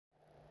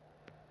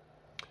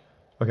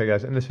Okay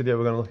guys, in this video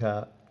we're going to look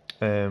at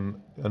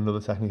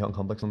another technique on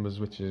complex numbers,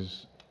 which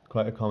is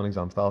quite a common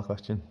exam style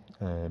question.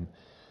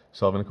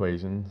 Solving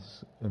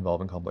equations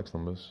involving complex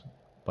numbers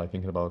by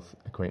thinking about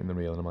equating the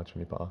real and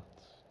imaginary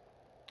parts.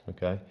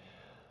 Okay.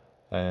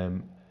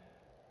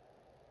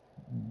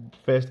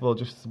 First of all,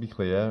 just to be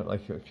clear,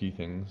 like a few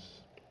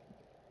things.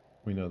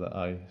 We know that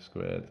I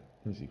squared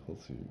is equal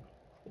to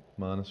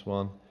minus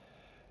 1.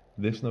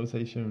 This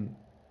notation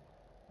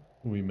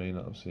we may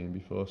not have seen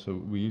before, so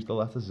we use the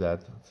letter Z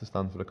to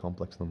stand for a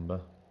complex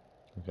number.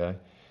 Okay,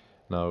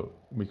 now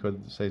we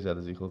could say Z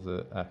is equal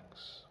to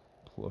X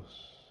plus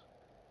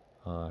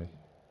I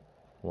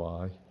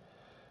Y,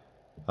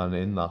 and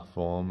in that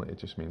form it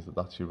just means that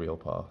that's your real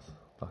part,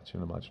 that's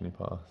your imaginary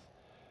part.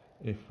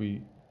 If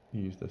we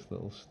use this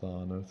little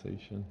star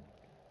notation,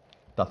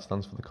 that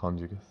stands for the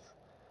conjugate.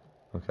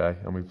 Okay,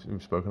 and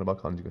we've spoken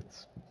about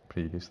conjugates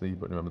previously,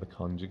 but remember the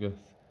conjugate,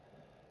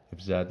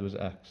 if Z was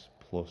X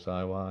plus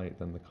IY,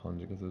 then the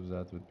conjugate of Z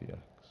would be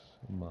X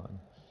minus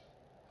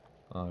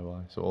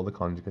IY. So all the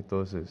conjugate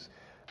does is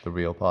the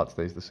real part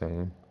stays the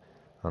same,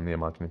 and the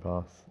imaginary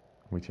part,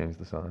 we change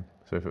the sign.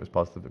 So if it was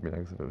positive, it'd be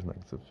negative. If it was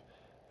negative,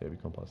 it would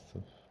become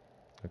positive.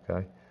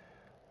 Okay.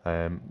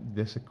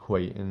 This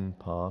equating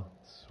part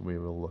we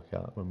will look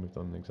at when we've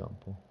done an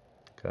example.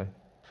 Okay.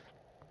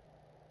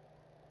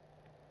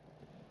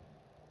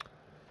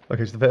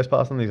 Okay, so the first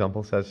part on the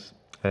example says,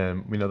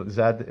 we know that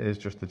Z is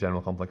just the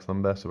general complex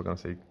number, so we're going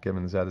to say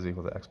given Z is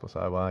equal to X plus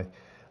IY,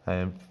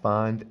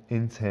 find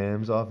in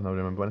terms of, now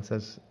remember when it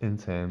says in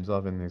terms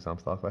of in the exam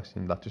style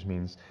question, that just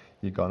means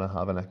you're going to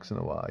have an X and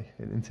a Y.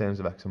 In terms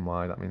of X and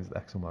Y, that means that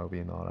X and Y will be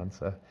in our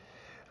answer.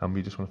 And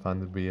we just want to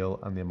find the real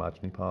and the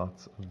imaginary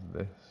parts of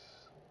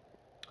this.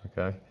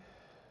 Okay,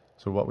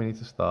 so what we need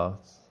to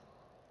start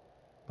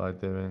by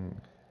doing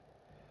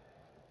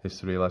is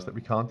to realise that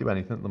we can't do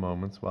anything at the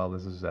moment while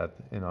there's a Z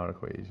in our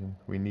equation.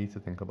 We need to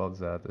think about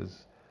Z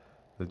as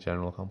the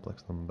general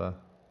complex number,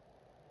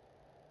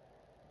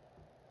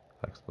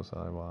 X plus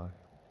IY,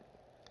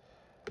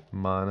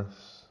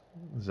 minus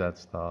Z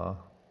star.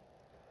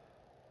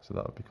 So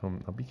that would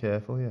become, now be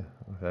careful here,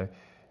 okay?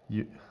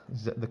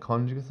 The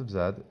conjugate of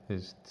Z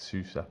is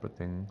two separate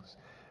things.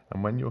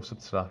 And when you're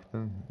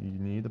subtracting, you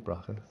need a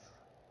bracket.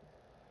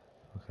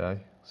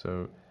 Okay,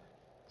 so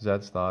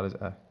Z star is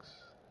X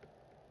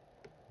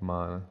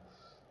minus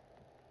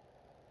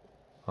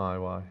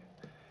IY.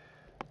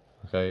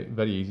 Okay,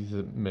 very easy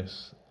to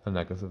miss a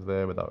negative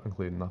there without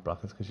including that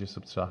bracket because you're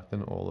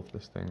subtracting all of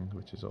this thing,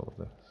 which is all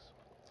of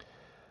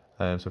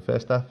this. So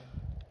first step,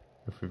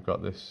 if we've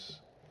got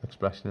this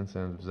expression in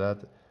terms of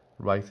Z,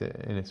 write it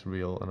in its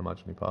real and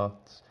imaginary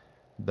parts.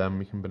 Then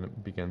we can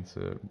begin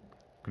to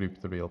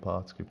group the real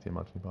parts, group the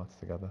imaginary parts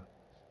together.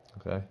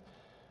 Okay,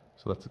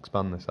 so let's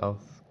expand this out.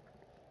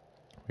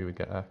 We would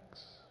get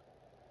X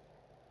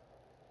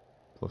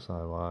plus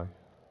IY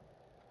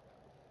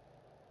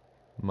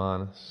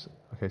minus,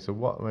 okay, so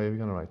what way are we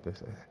going to write this?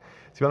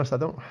 To be honest,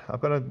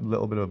 I've got a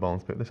little bit of a bone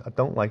to pick with this. I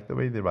don't like the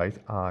way they write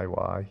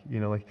IY.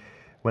 You know, like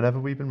whenever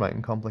we've been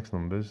writing complex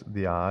numbers,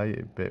 the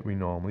I bit we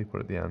normally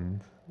put at the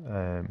end.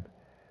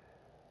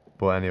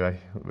 But anyway,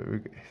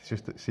 it's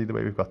just, see the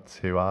way we've got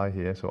 2I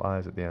here, so I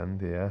is at the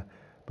end here,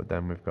 but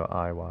then we've got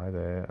IY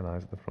there and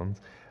I's at the front.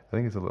 I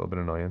think it's a little bit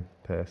annoying,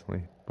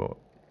 personally, but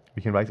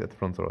we can write it at the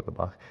front or at the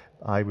back.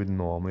 I would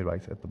normally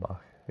write it at the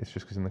back. It's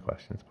just because in the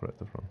question it's put at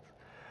the front.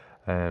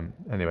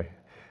 Anyway,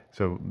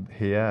 so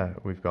here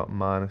we've got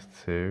minus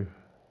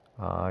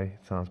 2I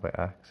times by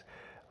X.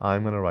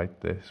 I'm going to write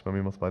this, when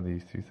we multiply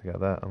these two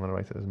together, I'm going to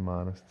write it as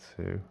minus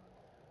 2X.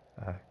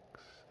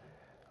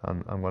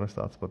 And I'm going to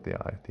start to put the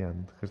I at the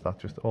end, because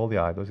that's just, all the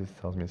I does is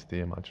tells me it's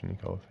the imaginary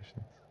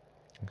coefficient.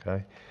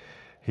 Okay,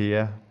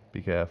 here,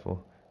 be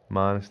careful,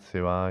 minus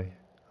 2I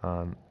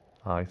and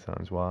I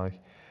times Y.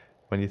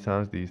 When you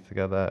times these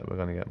together, we're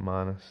going to get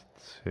minus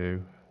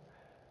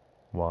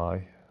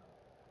 2Y,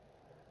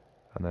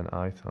 and then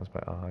I times by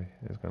I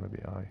is going to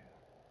be I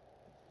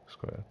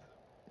squared.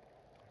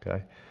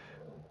 Okay,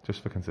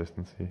 just for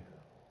consistency,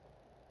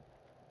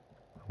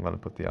 I'm going to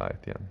put the I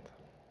at the end.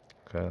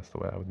 Okay, that's the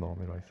way I would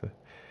normally write it.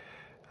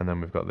 And then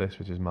we've got this,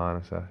 which is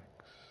minus X,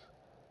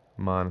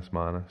 minus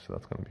minus, so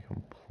that's going to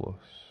become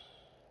plus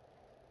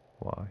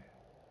Y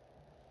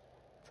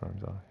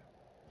times I.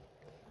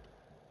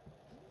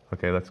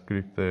 Okay, let's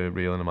group the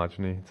real and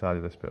imaginary, tidy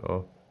this bit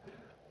up.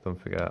 Don't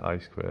forget I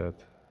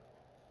squared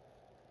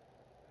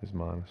is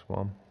minus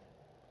 1.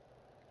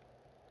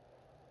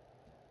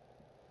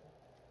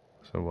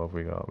 So what have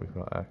we got? We've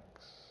got X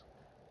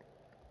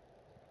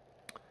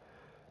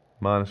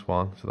minus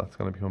 1, so that's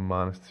going to become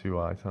minus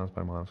 2I times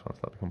by minus 1, so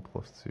that becomes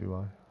plus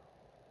 2I.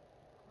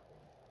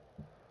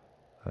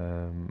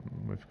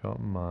 We've got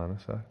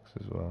minus X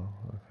as well.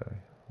 Okay,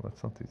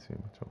 let's not do too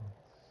much at once.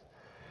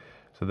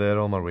 So they're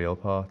all my real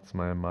parts.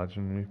 My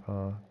imaginary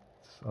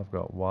parts, I've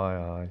got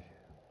YI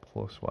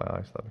plus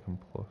YI, so that becomes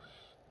plus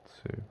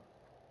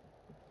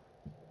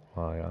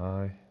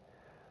 2YI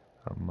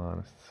and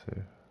minus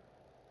 2XI.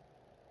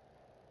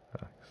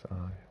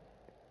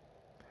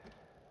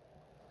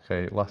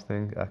 Okay, last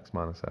thing, X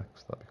minus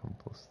X, that becomes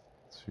plus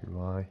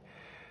 2y.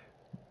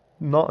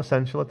 Not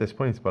essential at this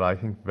point, but I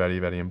think very,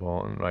 very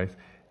important, right?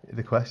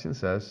 The question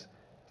says,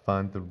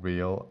 find the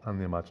real and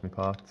the imaginary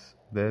parts.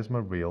 There's my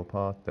real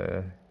part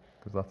there,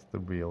 because that's the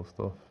real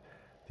stuff.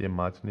 The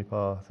imaginary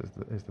part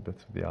is the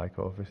bits with the I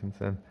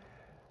coefficients in.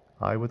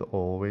 I would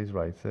always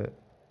write it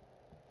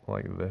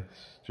like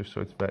this, just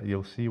so it's better.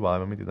 You'll see why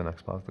when we do the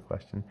next part of the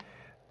question.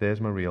 There's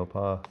my real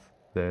part,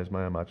 there's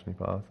my imaginary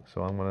part.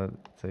 So I'm going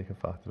to take a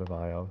factor of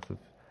I out of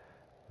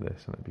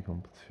this and it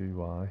becomes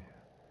 2y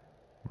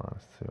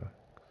minus 2x.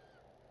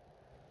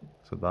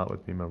 So that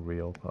would be my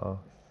real part.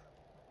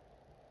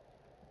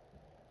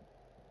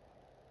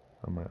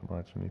 And my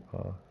imaginary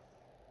part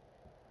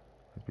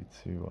would be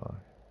 2y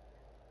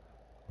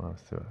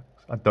minus 2x.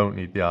 I don't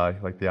need the I,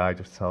 like the I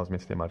just tells me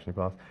it's the imaginary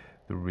part.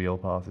 The real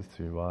part is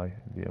 2y,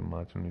 the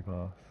imaginary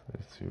part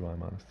is 2y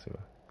minus 2x.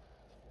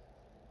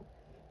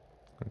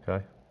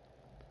 Okay?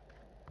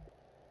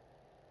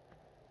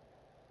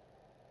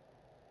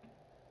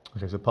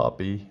 Okay, so part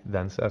B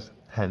then says,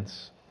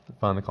 hence,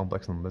 find the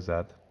complex number z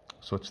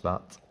such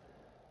that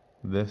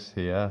this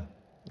here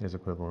is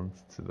equivalent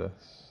to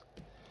this.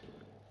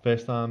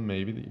 First time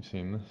maybe that you've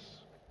seen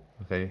this.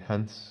 Okay,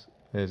 hence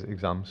is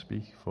exam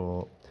speak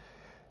for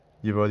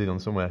you've already done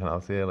some working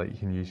out here, like you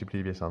can use your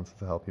previous answer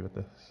to help you with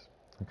this.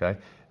 Okay,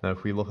 now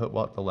if we look at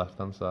what the left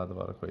hand side of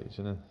our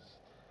equation is,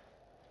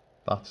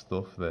 that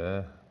stuff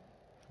there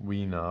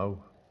we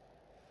know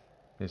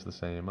is the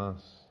same as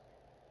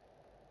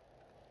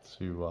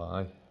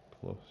 2y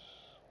plus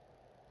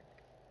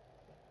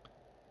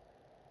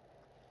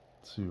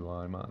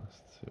 2y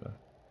minus 2x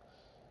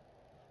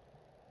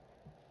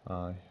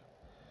I.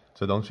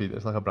 So don't treat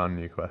this like a brand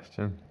new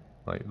question.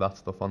 Like that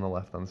stuff on the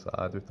left hand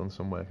side we've done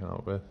some working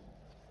out with.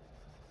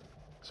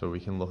 So we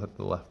can look at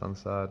the left hand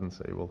side and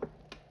say, well,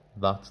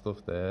 that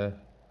stuff there,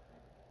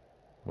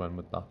 when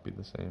would that be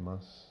the same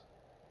as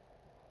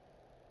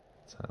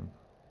 10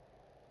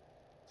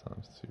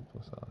 times 2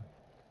 plus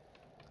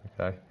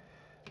I? Okay,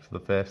 so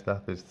the first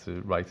step is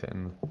to write it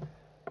in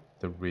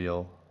the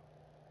real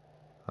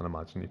and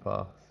imaginary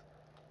part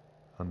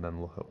and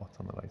then look at what's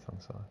on the right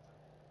hand side.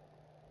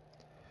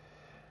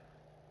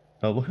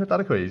 Now looking at that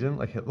equation,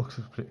 like it looks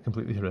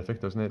completely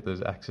horrific, doesn't it?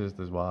 There's x's,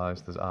 there's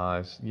y's, there's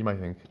i's. You might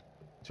think,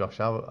 Josh,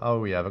 how are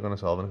we ever going to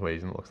solve an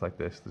equation that looks like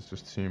this? There's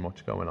just too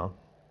much going on.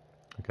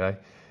 Okay?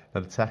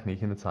 Now the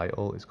technique in the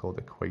title is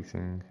called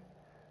equating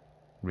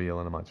real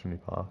and imaginary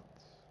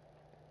parts.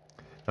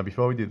 Now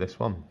before we do this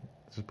one,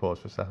 just pause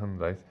for a second,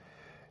 right?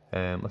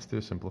 Let's do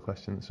a simple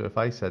question. So if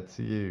I said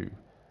to you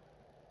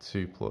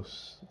 2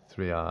 plus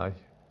 3i,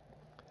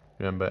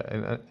 remember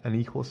an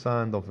equal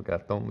sign, don't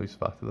forget, don't lose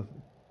factor.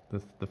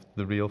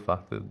 The real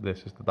fact that this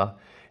is that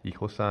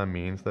equal sign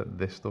means that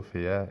this stuff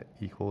here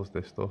equals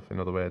this stuff. In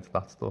other words,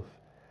 that stuff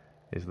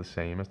is the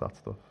same as that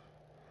stuff.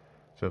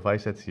 So if I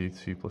said to you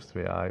 2 plus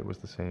 3i was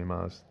the same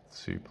as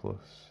 2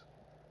 plus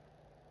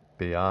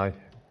bi,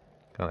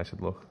 and I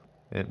said, look,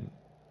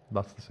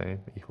 that's the same,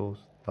 equals,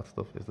 that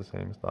stuff is the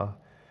same as that.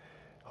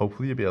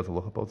 Hopefully you'll be able to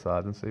look at both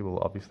sides and say, well,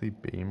 obviously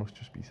b must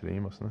just be 3,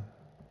 mustn't it?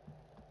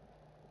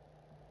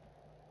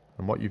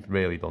 And what you've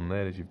really done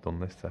there is you've done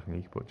this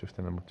technique, but just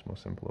in a much more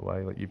simpler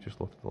way. Like you've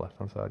just looked at the left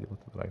hand side, you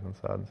looked at the right hand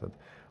side and said,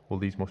 well,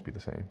 these must be the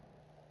same.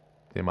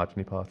 The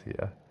imaginary part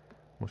here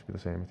must be the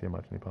same as the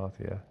imaginary part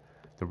here.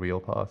 The real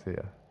part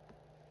here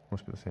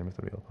must be the same as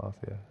the real part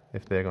here.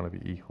 If they're going to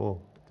be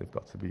equal, they've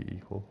got to be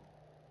equal.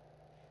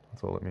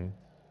 That's all it means.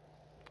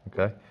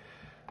 Okay?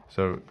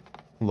 So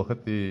look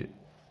at the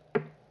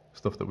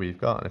stuff that we've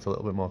got, and it's a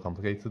little bit more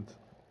complicated.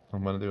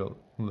 I'm going to do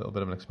a little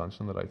bit of an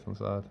expansion on the right hand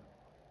side.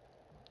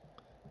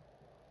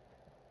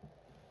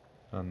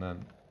 And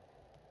then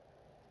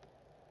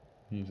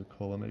use a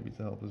colour maybe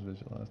to help us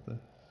visualise this.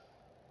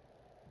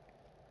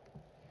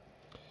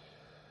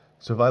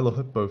 So if I look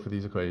at both of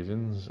these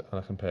equations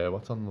and I compare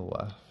what's on the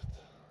left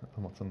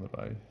and what's on the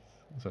right,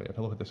 so if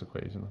I look at this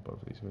equation,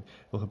 both of these,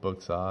 look at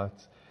both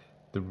sides,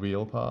 the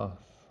real part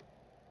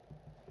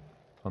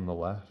on the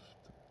left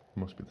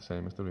must be the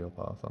same as the real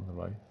part on the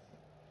right.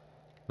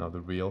 Now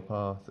the real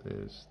part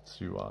is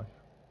 2y.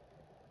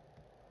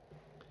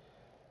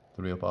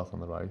 The real part on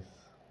the right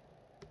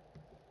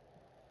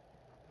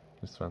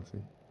is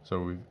 20. So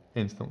we've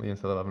instantly,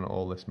 instead of having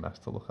all this mess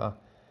to look at,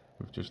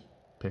 we've just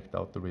picked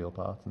out the real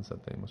parts and said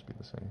they must be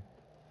the same.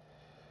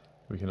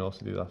 We can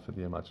also do that for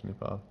the imaginary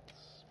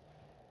parts.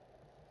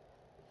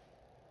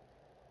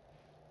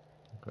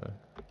 Okay.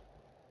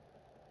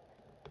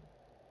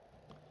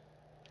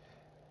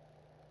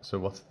 So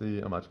what's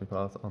the imaginary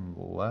part on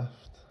the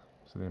left?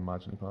 So the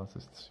imaginary part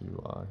is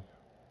 2i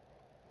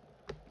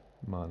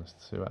minus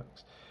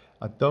 2x.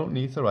 I don't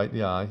need to write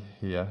the I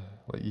here.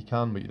 Like you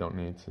can, but you don't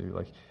need to.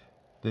 Like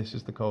this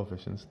is the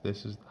coefficients.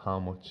 This is how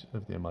much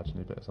of the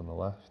imaginary bit is on the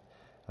left,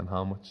 and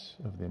how much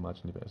of the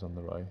imaginary bit is on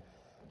the right.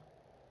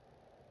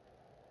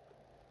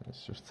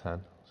 It's just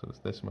 10. So there's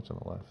this much on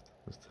the left.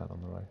 There's 10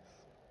 on the right.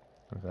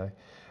 Okay.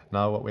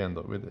 Now what we end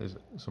up with is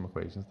some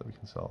equations that we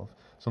can solve.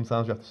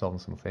 Sometimes we have to solve them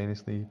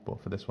simultaneously,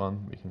 but for this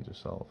one we can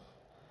just solve.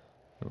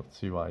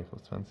 2y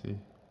equals 20,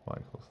 y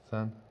equals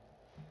 10.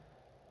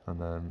 and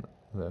then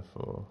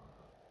therefore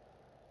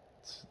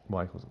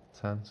y equals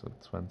 10, so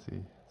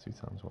 20, 2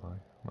 times y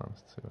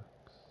minus 2x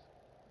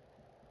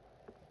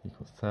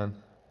equals 10.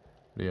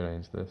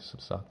 Rearrange this,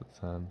 subtract the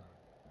 10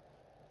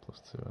 plus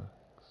 2x,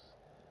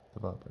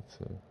 divide by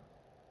 2.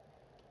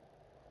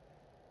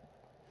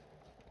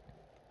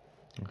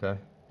 Okay,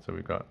 so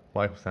we've got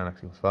y equals 10, x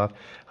equals 5.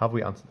 Have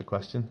we answered the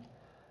question?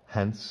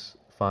 Hence,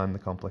 find the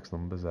complex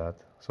number z.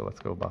 So let's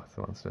go back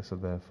to answer. So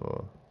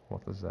therefore,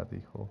 what does z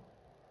equal?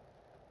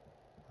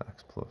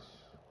 X plus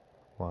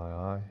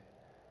yi.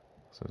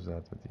 So z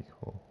would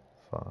equal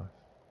 5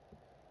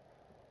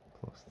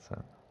 plus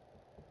 10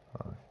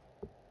 I.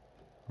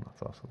 And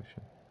that's our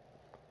solution.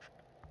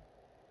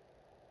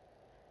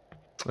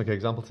 Okay,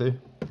 example 2.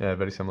 Yeah,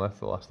 very similar to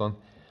the last one,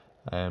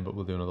 but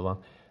we'll do another one.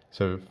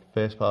 So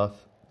first part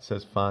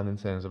says find in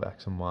terms of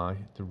x and y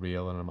the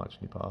real and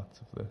imaginary parts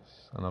of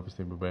this, and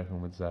obviously we're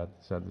working with z.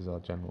 Z is our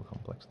general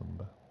complex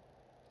number.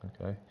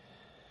 Okay,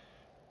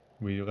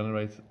 we're going to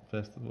write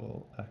first of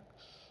all x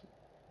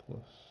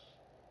plus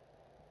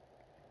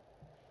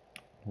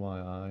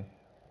yi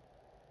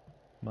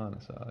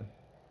minus I.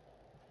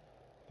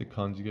 The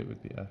conjugate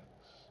would be x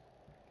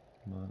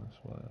minus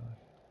yi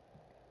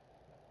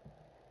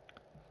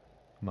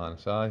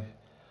minus I.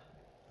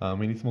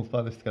 We need to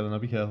multiply this together. Now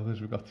be careful because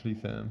we've got 3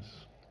 terms.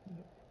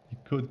 You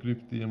could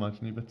group the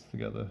imaginary bits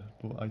together,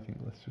 but I think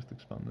let's just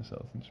expand this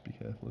out and just be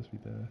careful as we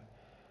do.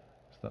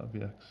 So that would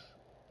be x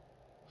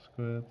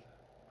squared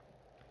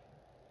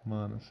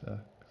minus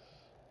x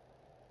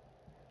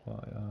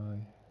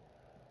yi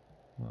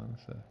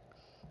minus x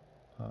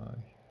I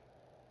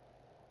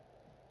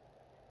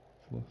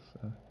plus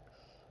x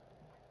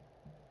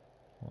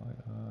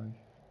yi.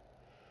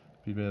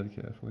 Be really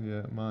careful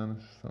here.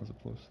 Minus stands a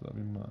plus, so that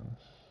would be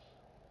minus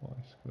y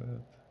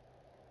squared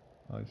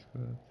I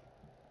squared.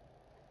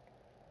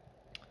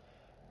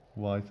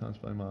 Y times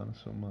by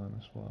minus, so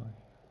minus y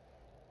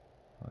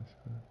I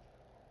squared.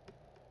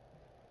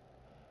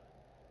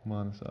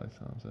 Minus I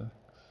times x,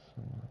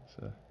 so minus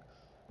x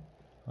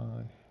I.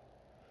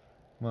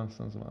 Minus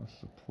times a minus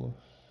is a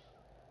plus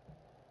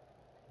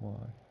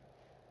y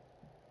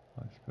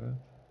I squared.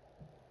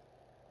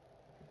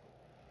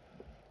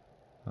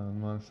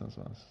 And minus times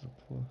minus is a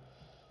plus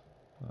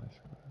I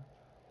squared.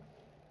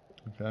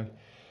 Okay,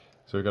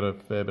 so we've got a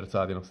fair bit of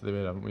tidying up to do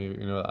here, haven't we?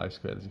 We know that I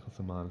squared is equal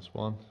to minus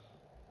 1.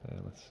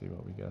 Let's see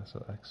what we get.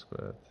 So x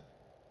squared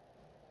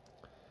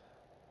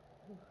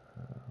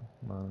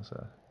minus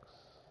x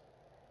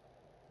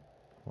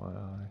yi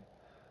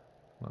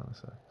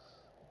minus x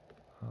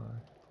I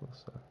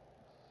plus x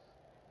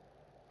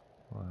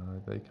yi,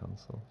 they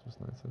cancel, just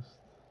noticed.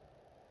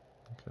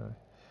 Okay,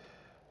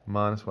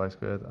 minus y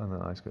squared and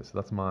then I squared, so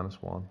that's minus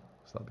 1,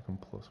 so that becomes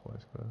plus y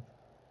squared.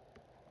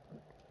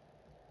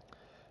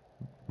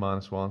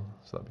 Minus 1,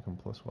 so that becomes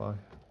plus y.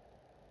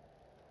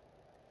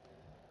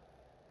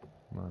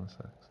 Minus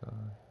xi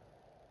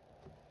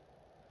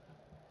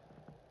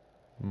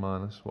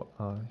minus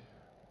y,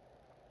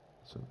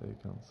 so they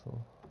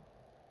cancel,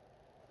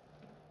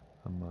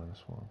 and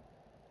minus 1.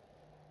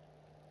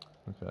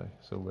 Okay,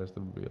 so where's the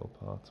real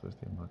parts? Where's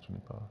the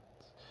imaginary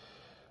parts?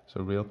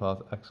 So real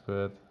part x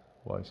squared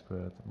y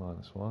squared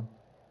minus 1.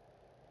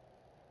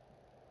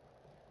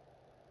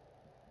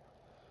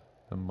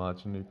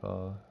 Imaginary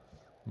part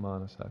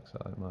minus xi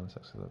minus xi,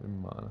 that would be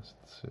minus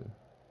 2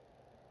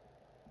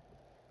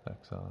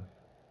 xi.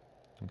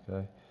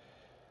 Okay,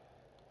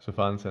 so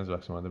find in terms of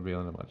x and y the real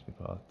and imaginary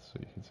parts. So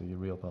you can see your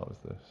real part was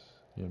this,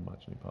 your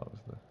imaginary part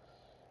was this.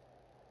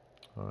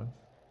 Alright.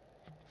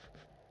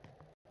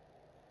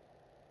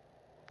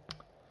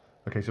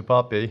 Okay, so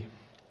part B,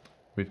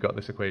 we've got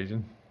this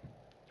equation,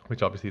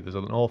 which obviously there's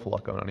an awful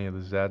lot going on here.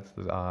 There's z's,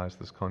 there's i's,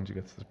 there's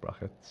conjugates, there's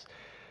brackets.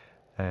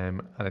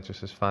 And it just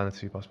says find the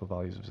 2 possible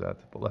values of z.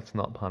 But let's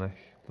not panic.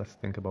 Let's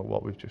think about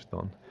what we've just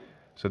done.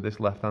 So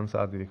this left-hand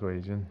side of the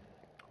equation,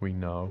 we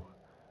know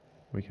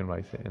we can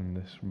write it in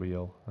this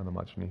real and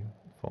imaginary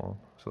form.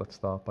 So let's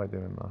start by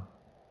doing that.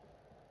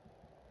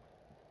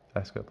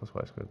 X squared plus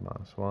y squared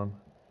minus 1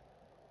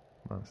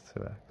 minus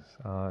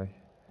 2xi.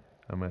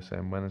 And we're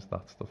saying when is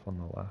that stuff on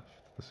the left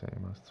the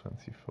same as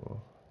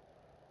 24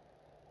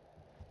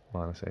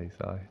 minus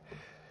 8i.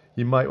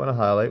 You might want to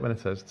highlight when it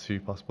says 2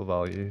 possible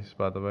values,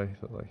 by the way,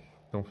 that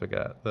don't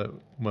forget that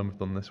when we've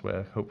done this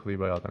work, hopefully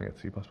we are going to get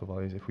 2 possible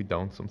values. If we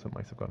don't, something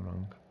might have gone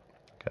wrong.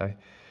 Okay,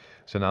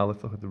 so now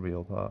let's look at the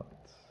real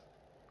parts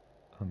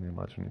and the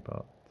imaginary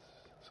parts.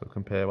 So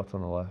compare what's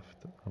on the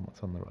left and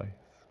what's on the right.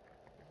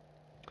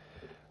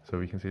 So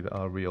we can see that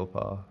our real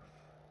part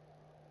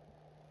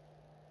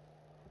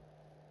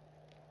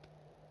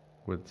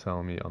would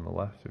tell me on the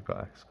left we've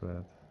got x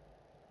squared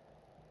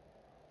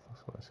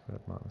plus y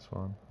squared minus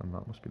 1, and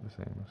that must be the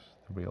same as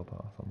the real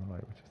part on the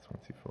right, which is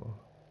 24.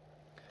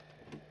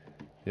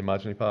 The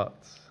imaginary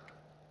parts,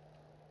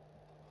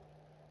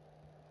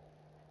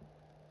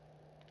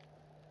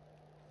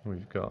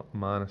 we've got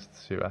minus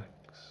 2x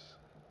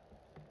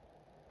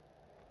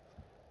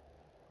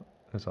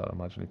is our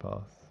imaginary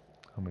part,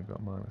 and we've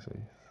got minus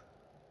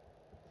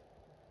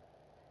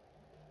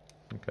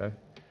 8. Okay.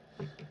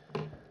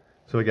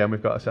 So again,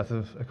 we've got a set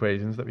of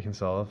equations that we can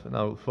solve.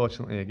 Now,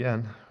 fortunately,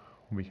 again,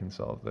 we can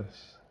solve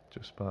this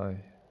just by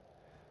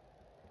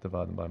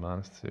dividing by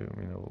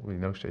 -2. We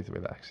know straight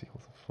away that x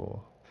equals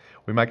 4.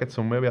 We might get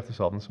somewhere we have to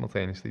solve them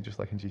simultaneously, just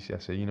like in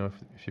GCSE. You know,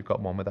 if you've got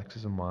one with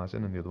x's and y's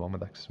in and the other one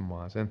with x's and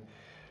y's in,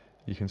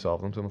 you can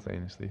solve them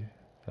simultaneously.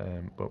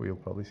 But we'll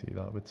probably see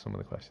that with some of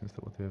the questions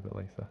that we'll do a bit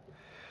later.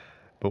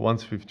 But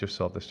once we've just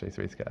solved this straight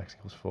away to get x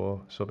equals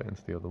 4, sub it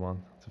into the other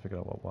one to figure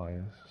out what y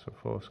is. So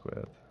 4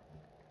 squared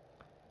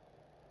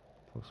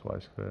plus y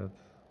squared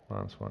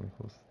minus 1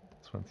 equals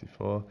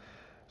 24.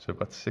 So we've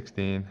got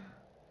 16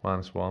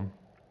 minus 1,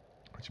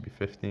 which would be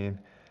 15.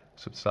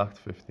 Subtract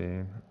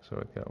 15, so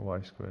I'd get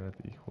y squared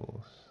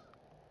equals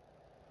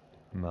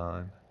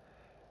 9.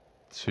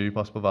 2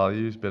 possible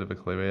values, bit of a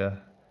clue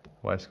here.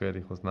 Y squared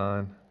equals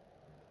 9.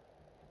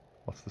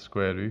 What's the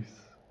square root?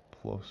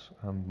 Plus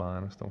and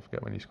minus. Don't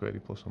forget when you square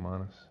your plus or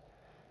minus.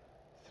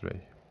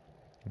 3.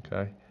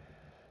 Okay,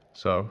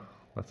 so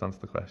let's answer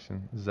the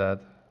question. Z,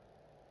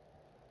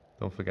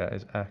 don't forget,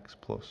 is x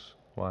plus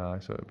yi,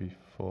 so it would be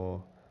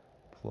 4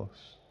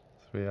 plus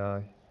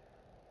 3i,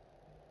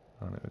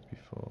 and it would be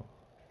 4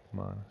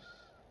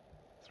 minus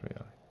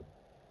 3i.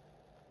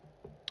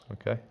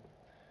 Okay,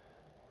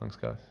 thanks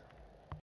guys.